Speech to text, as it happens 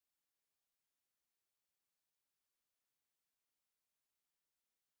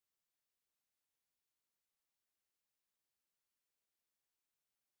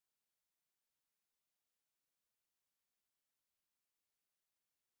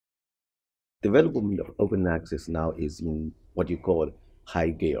development of open access now is in what you call high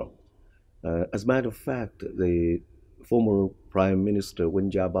gear. As a matter of fact, the former Prime Minister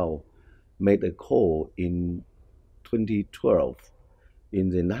Wen Jiabao made a call in 2012 in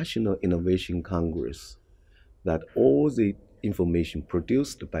the National Innovation Congress that all the information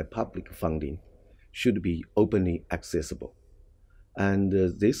produced by public funding should be openly accessible. And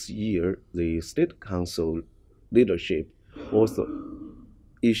this year, the State Council leadership also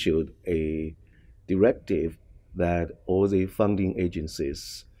issued a directive that all the funding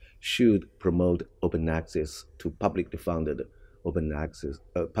agencies should promote open access to public funded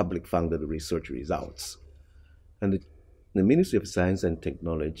research results. And the Ministry of Science and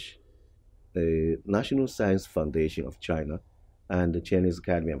Technology, the National Science Foundation of China, and the Chinese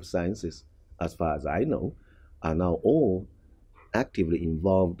Academy of Sciences, as far as I know, are now all actively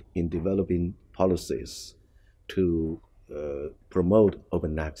involved in developing policies to promote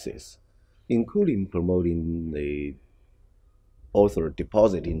open access, including promoting the author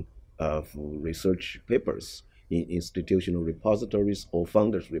depositing of research papers in institutional repositories or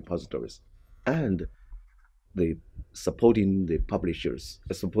founders repositories, and the supporting the publishers,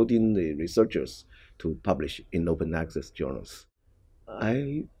 supporting the researchers to publish in open access journals.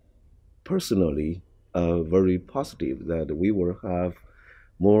 I personally very positive that we will have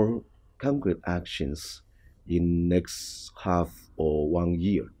more concrete actions in next half or 1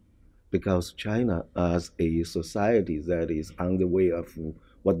 year because China as a society that is on the way of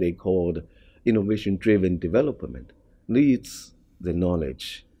what they called innovation driven development needs the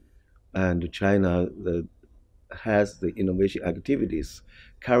knowledge, and China has the innovation activities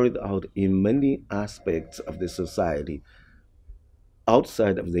carried out in many aspects of the society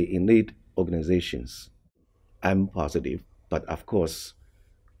outside of the elite organizations. I'm positive, but of course,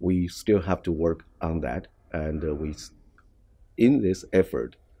 we still have to work on that. And in this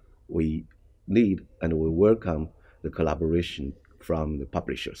effort, we need and we welcome the collaboration from the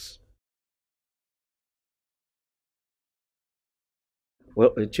publishers.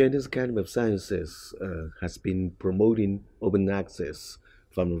 Well, the Chinese Academy of Sciences has been promoting open access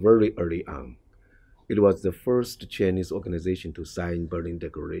from very early on. It was the first Chinese organization to sign Berlin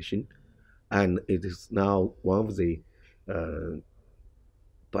Declaration, and it is now one of the uh,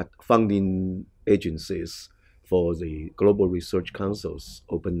 funding agencies for the Global Research Council's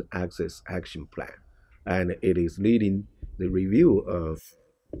Open Access Action Plan. And it is leading the review of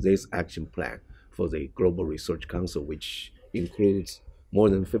this action plan for the Global Research Council, which includes more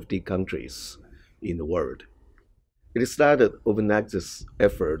than 50 countries in the world. It started open access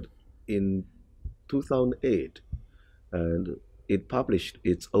effort in 2008, and it published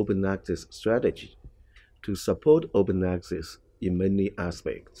its open access strategy to support open access in many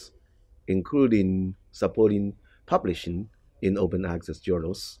aspects, including supporting publishing in open access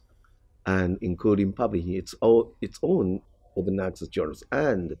journals and including publishing its own open access journals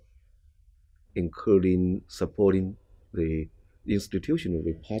and including supporting the institutional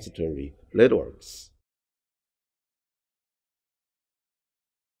repository networks.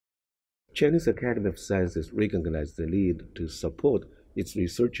 Chinese Academy of Sciences recognized the need to support its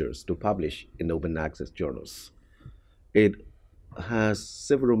researchers to publish in open access journals. It has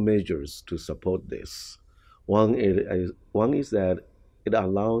several measures to support this. One is that it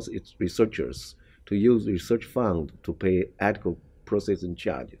allows its researchers to use research fund to pay ethical processing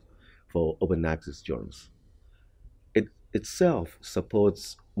charges for open access journals. It itself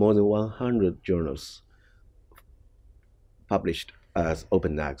supports more than 100 journals published as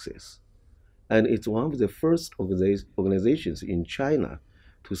open access. And it's one of the first organizations in China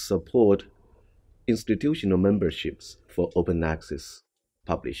to support institutional memberships for open access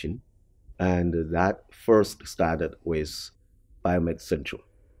publishing. And that first started with BioMed Central.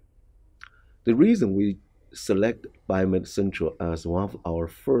 The reason we select BioMed Central as one of our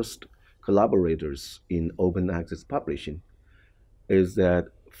first collaborators in open access publishing is that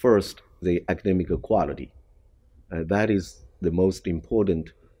first, the academic quality. That is the most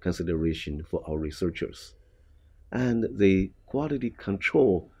important consideration for our researchers. And the quality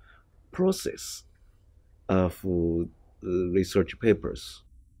control process of research papers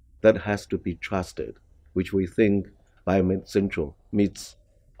that has to be trusted, which we think BioMed Central meets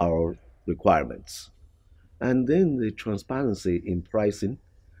our requirements. And then the transparency in pricing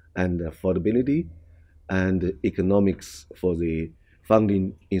and affordability and economics for the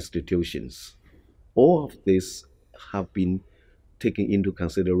funding institutions. All of this have been taken into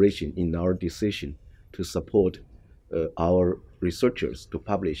consideration in our decision to support our researchers to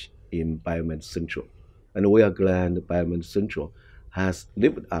publish in BioMed Central. And we are glad BioMed Central has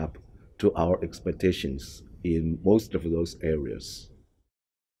lived up to our expectations in most of those areas.